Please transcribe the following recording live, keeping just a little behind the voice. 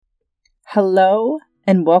Hello,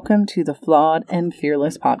 and welcome to the Flawed and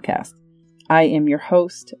Fearless podcast. I am your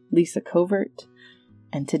host, Lisa Covert,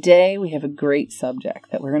 and today we have a great subject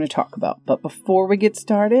that we're going to talk about. But before we get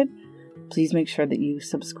started, please make sure that you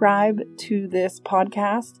subscribe to this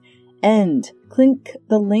podcast and click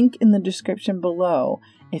the link in the description below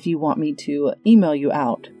if you want me to email you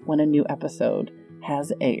out when a new episode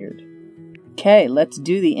has aired. Okay, let's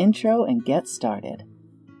do the intro and get started.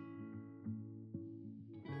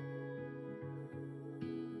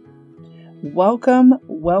 Welcome.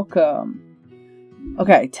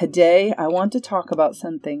 Okay, today I want to talk about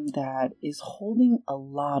something that is holding a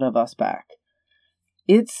lot of us back.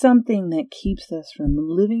 It's something that keeps us from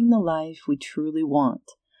living the life we truly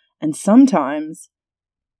want, and sometimes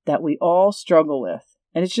that we all struggle with,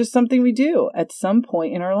 and it's just something we do at some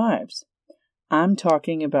point in our lives. I'm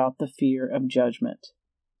talking about the fear of judgment.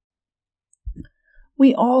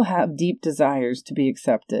 We all have deep desires to be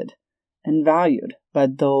accepted and valued by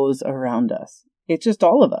those around us. It's just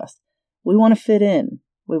all of us. We want to fit in,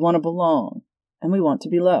 we want to belong, and we want to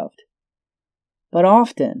be loved. But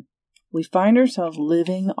often, we find ourselves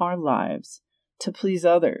living our lives to please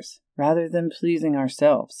others rather than pleasing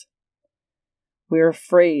ourselves. We're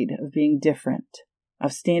afraid of being different,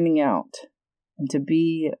 of standing out, and to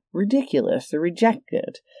be ridiculous or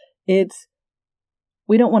rejected. We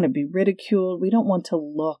don't want to be ridiculed. We don't want to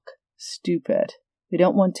look stupid. We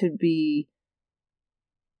don't want to be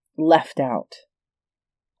left out.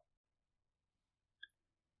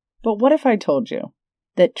 But what if I told you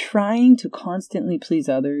that trying to constantly please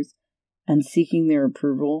others and seeking their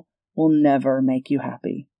approval will never make you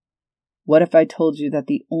happy? What if I told you that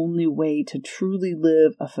the only way to truly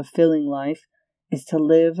live a fulfilling life is to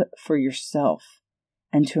live for yourself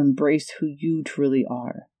and to embrace who you truly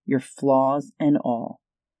are, your flaws and all?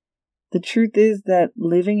 The truth is that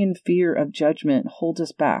living in fear of judgment holds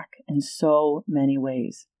us back in so many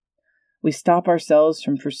ways. We stop ourselves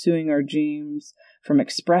from pursuing our dreams, from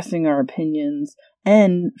expressing our opinions,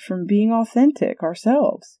 and from being authentic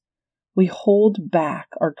ourselves. We hold back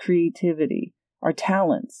our creativity, our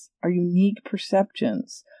talents, our unique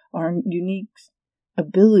perceptions, our unique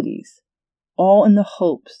abilities, all in the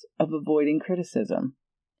hopes of avoiding criticism.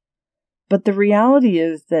 But the reality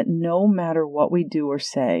is that no matter what we do or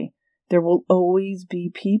say, there will always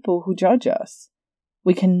be people who judge us.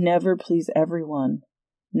 We can never please everyone,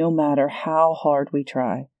 no matter how hard we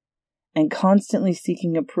try. And constantly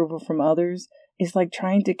seeking approval from others is like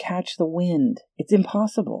trying to catch the wind. It's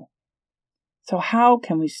impossible. So how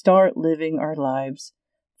can we start living our lives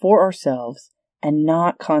for ourselves and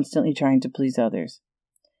not constantly trying to please others?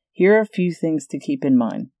 Here are a few things to keep in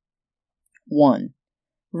mind. 1.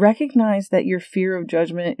 Recognize that your fear of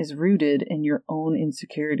judgment is rooted in your own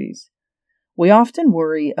insecurities. We often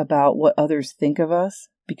worry about what others think of us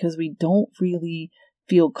because we don't really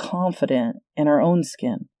feel confident in our own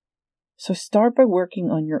skin. So start by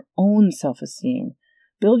working on your own self-esteem.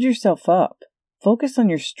 Build yourself up. Focus on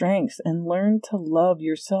your strengths and learn to love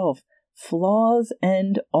yourself, flaws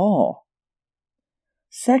and all.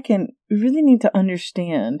 Second, we really need to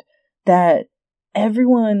understand that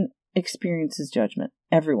everyone experiences judgment.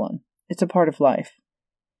 Everyone. It's a part of life.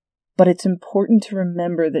 But it's important to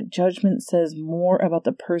remember that judgment says more about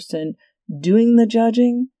the person doing the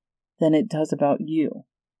judging than it does about you.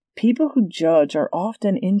 People who judge are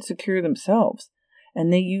often insecure themselves,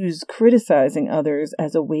 and they use criticizing others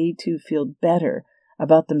as a way to feel better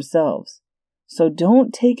about themselves. So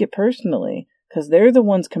don't take it personally, because they're the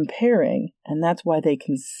ones comparing, and that's why they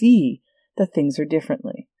can see that things are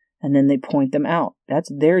differently. And then they point them out. That's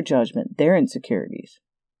their judgment, their insecurities.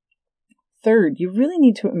 Third, you really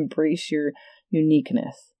need to embrace your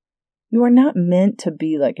uniqueness. You are not meant to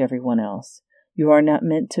be like everyone else. You're only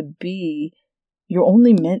meant to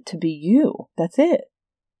be you. That's it.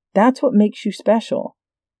 That's what makes you special.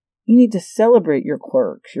 You need to celebrate your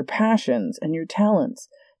quirks, your passions, and your talents.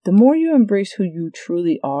 The more you embrace who you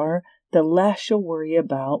truly are, the less you'll worry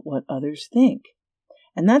about what others think.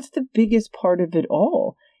 And that's the biggest part of it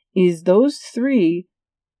all, is those three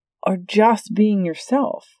are just being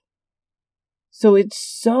yourself. So it's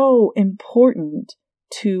so important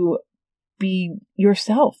to be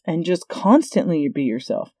yourself and just constantly be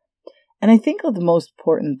yourself. And I think the most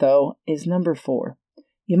important, though, is number 4.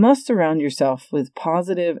 You must surround yourself with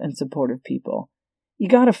positive and supportive people. You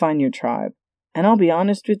got to find your tribe. And I'll be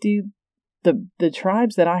honest with you, the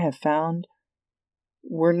tribes that I have found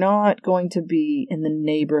were not going to be in the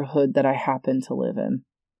neighborhood that I happen to live in.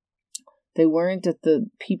 They weren't at the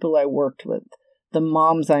people I worked with, the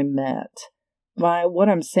moms I met, what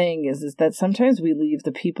I'm saying is that sometimes we leave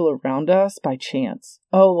the people around us by chance.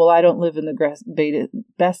 Oh, well, I don't live in the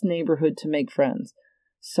best neighborhood to make friends.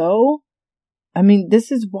 So, I mean,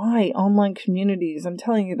 this is why online communities, I'm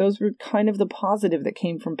telling you, those were kind of the positive that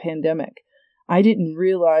came from pandemic. I didn't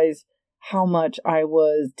realize how much I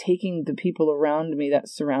was taking the people around me that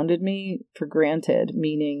surrounded me for granted,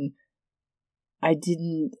 meaning I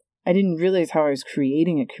didn't realize how I was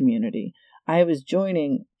creating a community. I was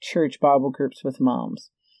joining church Bible groups with moms.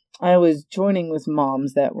 I was joining with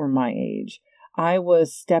moms that were my age. I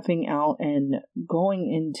was stepping out and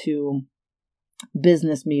going into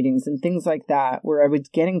business meetings and things like that, where I was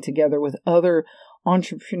getting together with other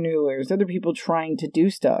entrepreneurs, other people trying to do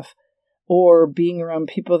stuff, or being around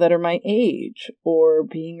people that are my age, or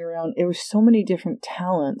being around, it was so many different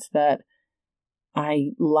talents that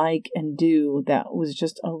I like and do that was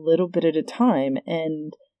just a little bit at a time.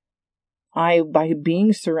 And by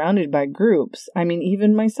being surrounded by groups, I mean,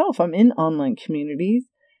 even myself, I'm in online communities,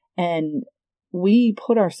 and we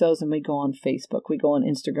put ourselves and we go on Facebook, we go on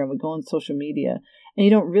Instagram, we go on social media, and you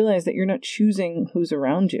don't realize that you're not choosing who's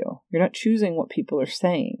around you. You're not choosing what people are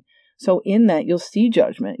saying. So in that, you'll see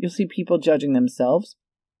judgment. You'll see people judging themselves,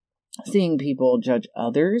 seeing people judge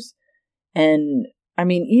others. And I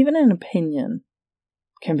mean, even an opinion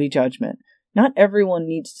can be judgment. Not everyone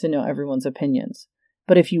needs to know everyone's opinions.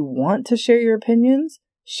 But if you want to share your opinions,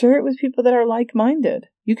 share it with people that are like-minded.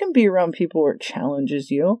 You can be around people where it challenges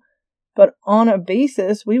you. But on a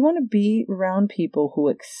basis, we want to be around people who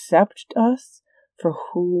accept us for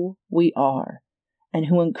who we are and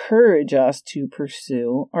who encourage us to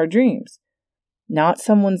pursue our dreams. Not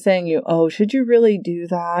someone saying you, oh, should you really do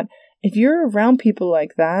that? If you're around people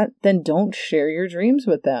like that, then don't share your dreams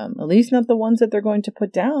with them. At least not the ones that they're going to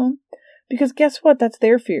put down. Because guess what? That's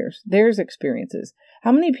their fears, their experiences.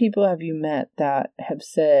 How many people have you met that have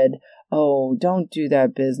said, oh, don't do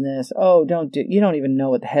that business. Oh, you don't even know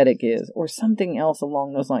what the headache is, or something else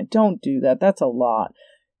along those lines. Don't do that. That's a lot.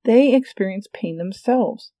 They experience pain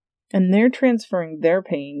themselves, and they're transferring their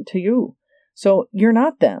pain to you. So you're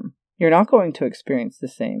not them. You're not going to experience the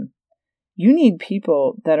same. You need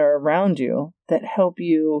people that are around you that help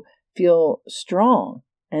you feel strong,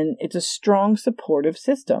 and it's a strong supportive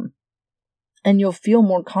system. And you'll feel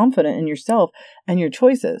more confident in yourself and your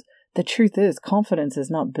choices. The truth is, confidence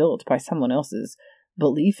is not built by someone else's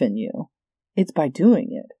belief in you. It's by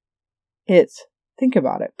doing it. Think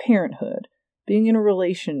about it, parenthood, being in a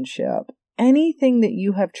relationship, anything that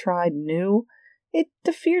you have tried new,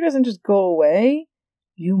 the fear doesn't just go away.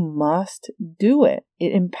 You must do it.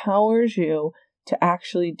 It empowers you to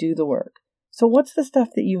actually do the work. So what's the stuff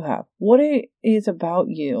that you have? What is about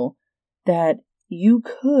you that you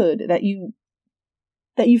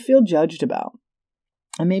feel judged about?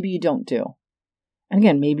 And maybe you don't do. And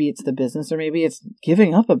again, maybe it's the business, or maybe it's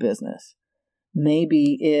giving up a business.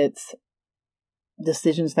 Maybe it's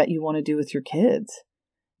decisions that you want to do with your kids.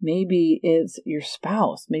 Maybe it's your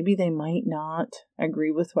spouse. Maybe they might not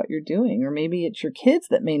agree with what you're doing. Or maybe it's your kids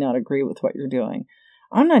that may not agree with what you're doing.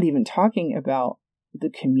 I'm not even talking about the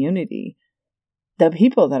community. The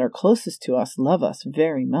people that are closest to us love us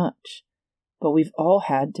very much. But we've all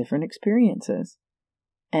had different experiences.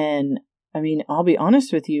 And I mean, I'll be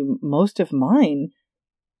honest with you, most of mine,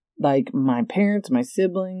 like my parents, my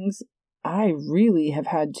siblings, I really have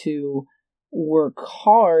had to work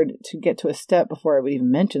hard to get to a step before I would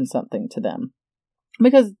even mention something to them.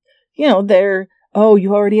 Because, they're, oh,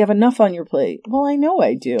 you already have enough on your plate. Well, I know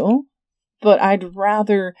I do, but I'd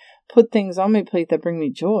rather put things on my plate that bring me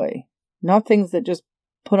joy, not things that just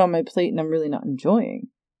put on my plate and I'm really not enjoying.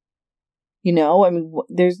 I mean,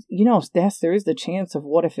 there's, yes, there is the chance of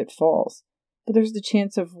what if it falls, but there's the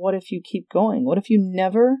chance of what if you keep going? What if you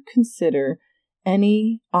never consider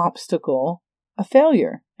any obstacle a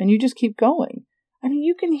failure and you just keep going? I mean,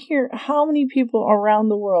 you can hear how many people around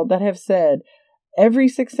the world that have said every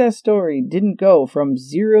success story didn't go from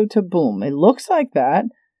zero to boom. It looks like that,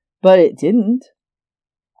 but it didn't.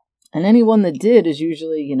 And anyone that did is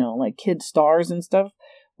usually, like kid stars and stuff,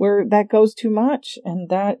 where that goes too much, and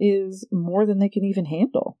that is more than they can even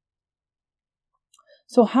handle.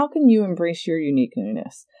 So how can you embrace your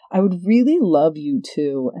uniqueness? I would really love you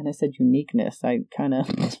to, and I said uniqueness, I kind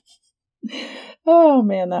of, oh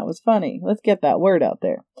man, that was funny. Let's get that word out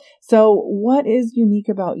there. So what is unique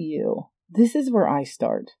about you? This is where I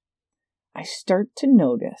start. I start to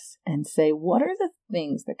notice and say, what are the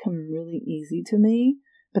things that come really easy to me,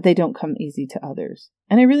 but they don't come easy to others?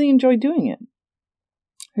 And I really enjoy doing it.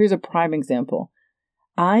 Here's a prime example.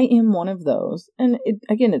 I am one of those, and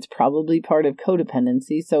it's probably part of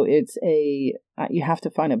codependency, so you have to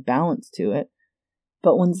find a balance to it.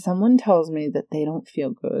 But when someone tells me that they don't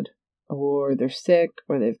feel good, or they're sick,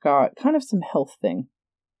 or they've got kind of some health thing,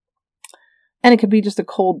 and it could be just a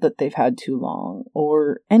cold that they've had too long,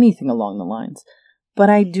 or anything along the lines. But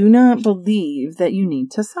I do not believe that you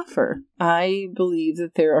need to suffer. I believe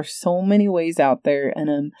that there are so many ways out there,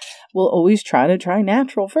 and we'll always try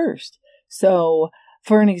natural first. So,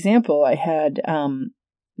 for an example, I had,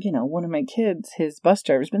 one of my kids, his bus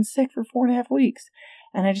driver's been sick for 4.5 weeks.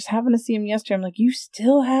 And I just happened to see him yesterday. I'm like, you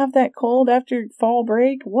still have that cold after fall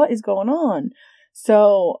break? What is going on?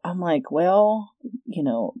 So I'm like, well,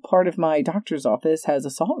 part of my doctor's office has a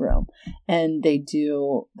salt room and they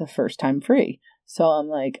do the first time free. So I'm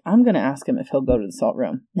like, I'm going to ask him if he'll go to the salt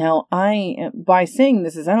room. Now, by saying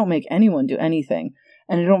this I don't make anyone do anything.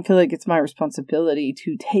 And I don't feel like it's my responsibility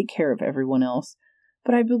to take care of everyone else.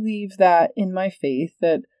 But I believe that in my faith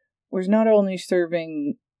that we're not only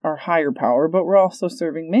serving our higher power, but we're also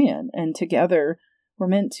serving man. And together we're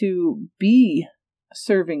meant to be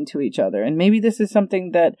serving to each other. And maybe this is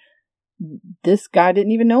something that this guy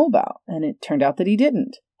didn't even know about. And it turned out that he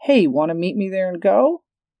didn't. Hey, want to meet me there and go?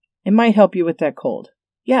 It might help you with that cold.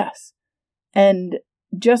 Yes. And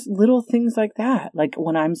just little things like that. Like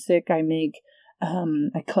when I'm sick, I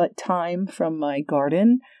cut thyme from my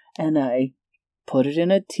garden and I put it in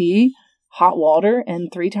a tea, hot water,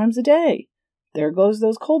 and 3 times a day. There goes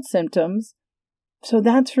those cold symptoms. So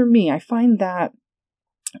that's for me. I find that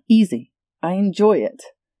easy. I enjoy it.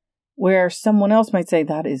 Where someone else might say,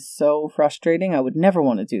 that is so frustrating. I would never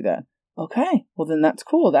want to do that. Okay, well then that's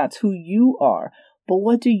cool. That's who you are. But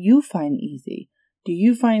what do you find easy? Do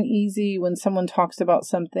you find easy when someone talks about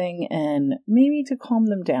something and maybe to calm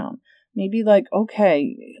them down? Maybe like,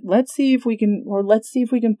 okay, let's see if we can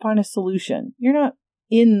find a solution. You're not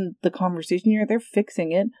in the conversation. You're there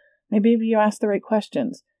fixing it. Maybe you ask the right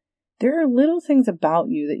questions. There are little things about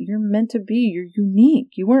you that you're meant to be. You're unique.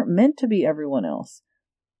 You weren't meant to be everyone else.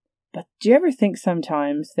 But do you ever think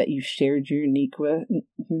sometimes that you shared your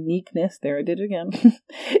uniqueness? There, I did it again.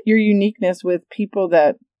 Your uniqueness with people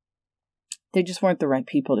that they just weren't the right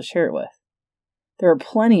people to share it with. There are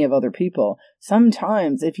plenty of other people.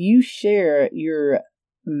 Sometimes if you share your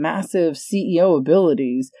massive CEO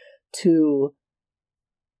abilities to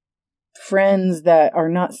friends that are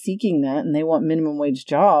not seeking that and they want minimum wage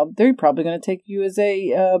job, they're probably going to take you as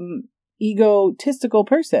a egotistical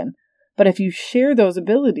person. But if you share those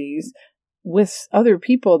abilities with other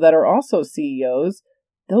people that are also CEOs,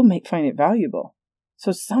 they'll find it valuable.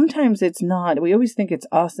 So sometimes it's not, we always think it's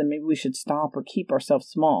us and maybe we should stop or keep ourselves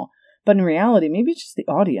small. But in reality, maybe it's just the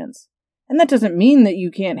audience. And that doesn't mean that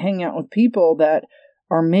you can't hang out with people that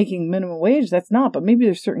are making minimum wage. That's not. But maybe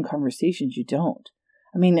there's certain conversations you don't.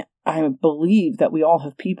 I mean, I believe that we all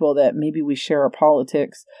have people that maybe we share our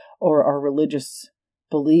politics or our religious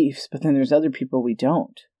beliefs, but then there's other people we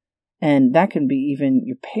don't. And that can be even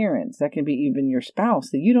your parents. That can be even your spouse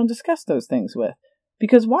that you don't discuss those things with.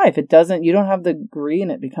 Because why? If you don't have the degree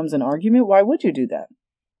and it becomes an argument, why would you do that?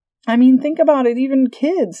 I mean, think about it. Even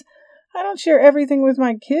kids. I don't share everything with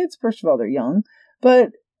my kids. First of all, they're young. But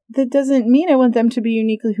that doesn't mean I want them to be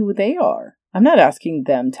uniquely who they are. I'm not asking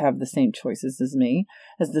them to have the same choices as me,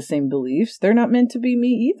 as the same beliefs. They're not meant to be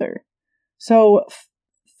me either. So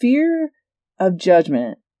fear of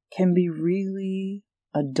judgment can be really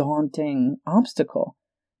a daunting obstacle,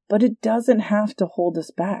 but it doesn't have to hold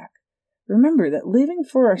us back. Remember that living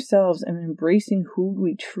for ourselves and embracing who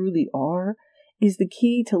we truly are is the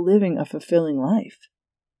key to living a fulfilling life.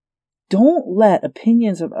 Don't let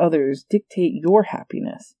opinions of others dictate your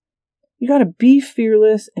happiness. You got to be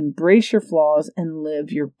fearless, embrace your flaws, and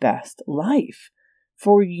live your best life.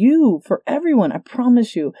 For you, for everyone, I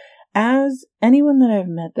promise you, as anyone that I've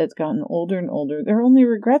met that's gotten older and older, their only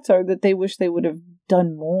regrets are that they wish they would have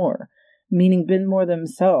done more, meaning been more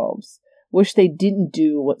themselves. Wish they didn't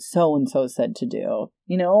do what so-and-so said to do.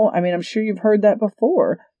 I'm sure you've heard that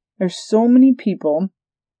before. There's so many people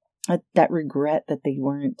that regret that they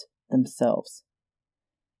weren't themselves.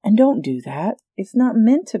 And don't do that. It's not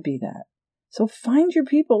meant to be that. So find your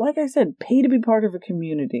people. Like I said, pay to be part of a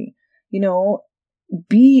community.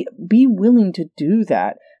 Be willing to do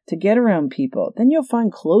that, to get around people. Then you'll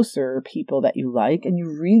find closer people that you like and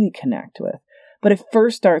you really connect with. But it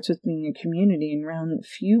first starts with being a community and around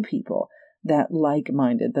few people that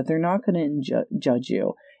like-minded, that they're not going to judge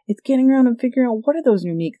you. It's getting around and figuring out what are those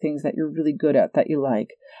unique things that you're really good at that you like.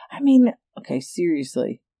 Okay,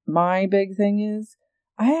 seriously. My big thing is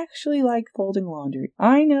I actually like folding laundry.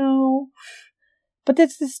 I know, but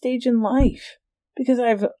that's the stage in life because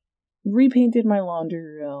I've repainted my laundry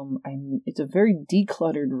room. It's a very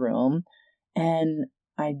decluttered room, and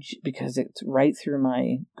because it's right through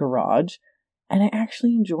my garage, And I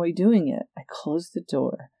actually enjoy doing it. I close the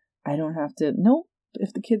door. I don't have to, nope,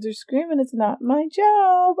 if the kids are screaming, it's not my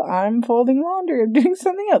job. I'm folding laundry. I'm doing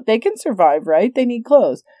something else. They can survive, right? They need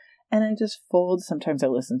clothes. And I just fold. Sometimes I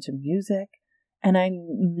listen to music. And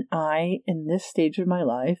I, in this stage of my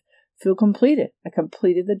life, feel completed. I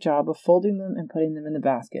completed the job of folding them and putting them in the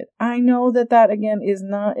basket. I know that again is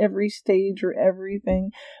not every stage or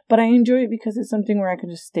everything, but I enjoy it because it's something where I can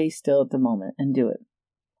just stay still at the moment and do it.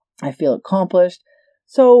 I feel accomplished.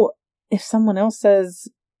 So if someone else says,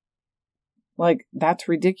 like, that's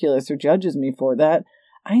ridiculous or judges me for that,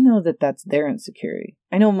 I know that that's their insecurity.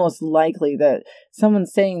 I know most likely that someone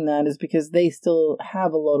saying that is because they still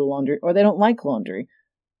have a load of laundry or they don't like laundry.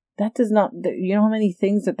 That does not, you know how many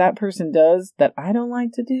things that person does that I don't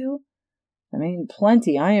like to do? I mean,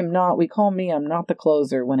 plenty. I'm not the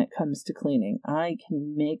closer when it comes to cleaning. I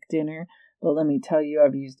can make dinner, but let me tell you,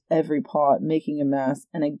 I've used every pot making a mess,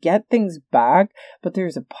 and I get things back, but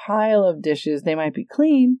there's a pile of dishes. They might be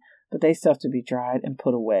clean, but they still have to be dried and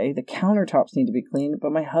put away. The countertops need to be cleaned,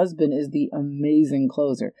 but my husband is the amazing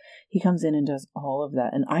closer. He comes in and does all of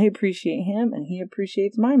that, and I appreciate him, and he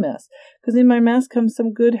appreciates my mess, because in my mess comes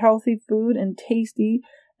some good, healthy food and tasty,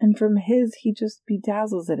 and from his, he just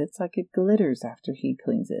bedazzles it. It's like it glitters after he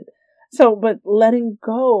cleans it. So, but letting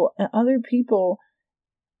go, and other people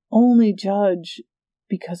only judge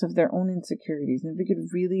because of their own insecurities, and if we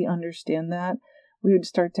could really understand that, we would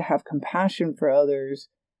start to have compassion for others,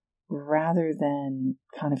 rather than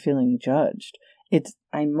kind of feeling judged.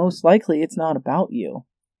 Most likely it's not about you.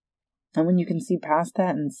 And when you can see past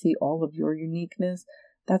that and see all of your uniqueness,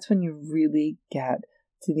 that's when you really get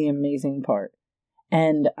to the amazing part.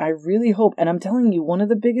 And I really hope, and I'm telling you, one of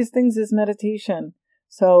the biggest things is meditation.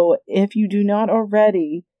 So if you do not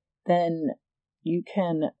already, then you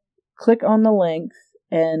can click on the link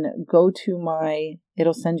and go to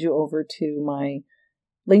it'll send you over to my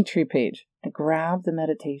Linktree page. And grab the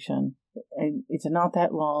meditation. It's not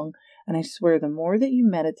that long. And I swear, the more that you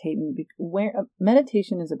meditate,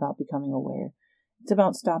 meditation is about becoming aware. It's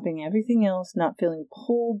about stopping everything else, not feeling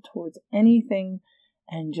pulled towards anything,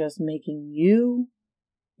 and just making your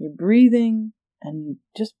breathing, and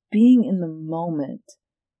just being in the moment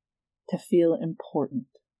to feel important.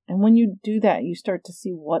 And when you do that, you start to see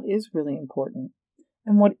what is really important.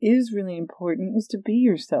 And what is really important is to be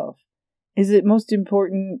yourself. Is it most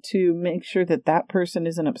important to make sure that person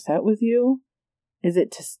isn't upset with you? Is it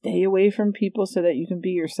to stay away from people so that you can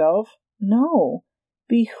be yourself? No.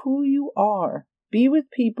 Be who you are. Be with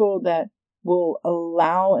people that will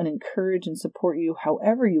allow and encourage and support you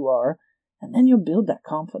however you are, and then you'll build that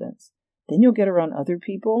confidence. Then you'll get around other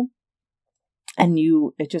people, and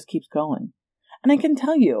it just keeps going. And I can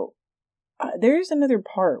tell you, there's another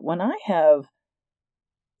part when I have.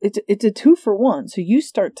 It's a 2-for-1. So you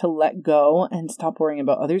start to let go and stop worrying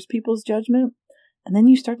about other people's judgment. And then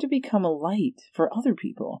you start to become a light for other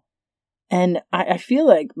people. And I feel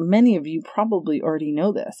like many of you probably already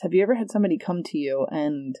know this. Have you ever had somebody come to you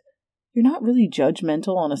and you're not really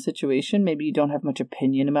judgmental on a situation? Maybe you don't have much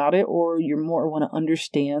opinion about it, or you more want to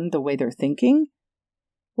understand the way they're thinking.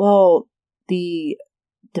 Well, the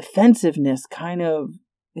defensiveness kind of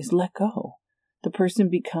is let go. The person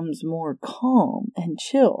becomes more calm and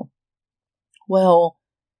chill. Well,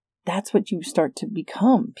 that's what you start to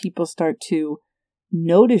become. People start to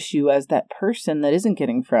notice you as that person that isn't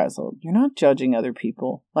getting frazzled. You're not judging other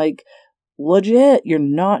people. Like, legit, you're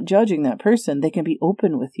not judging that person. They can be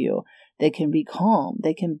open with you. They can be calm.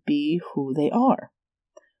 They can be who they are.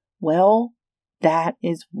 Well, that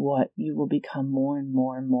is what you will become more and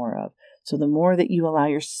more and more of. So the more that you allow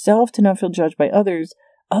yourself to not feel judged by others,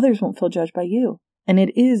 others won't feel judged by you. And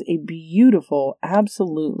it is a beautiful,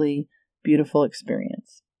 absolutely beautiful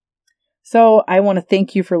experience. So I want to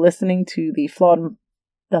thank you for listening to the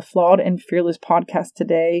Flawed and Fearless podcast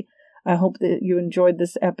today. I hope that you enjoyed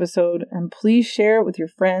this episode, and please share it with your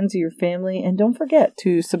friends or your family. And don't forget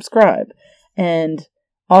to subscribe, and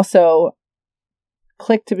also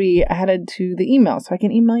click to be added to the email so I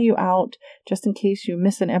can email you out just in case you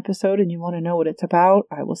miss an episode and you want to know what it's about.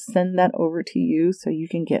 I will send that over to you so you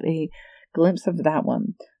can get a glimpse of that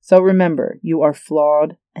one. So remember, you are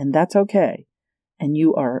flawed, and that's okay. And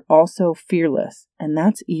you are also fearless, and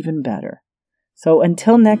that's even better. So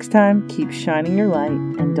until next time, keep shining your light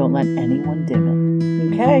and don't let anyone dim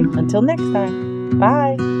it. Okay, until next time.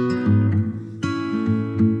 Bye.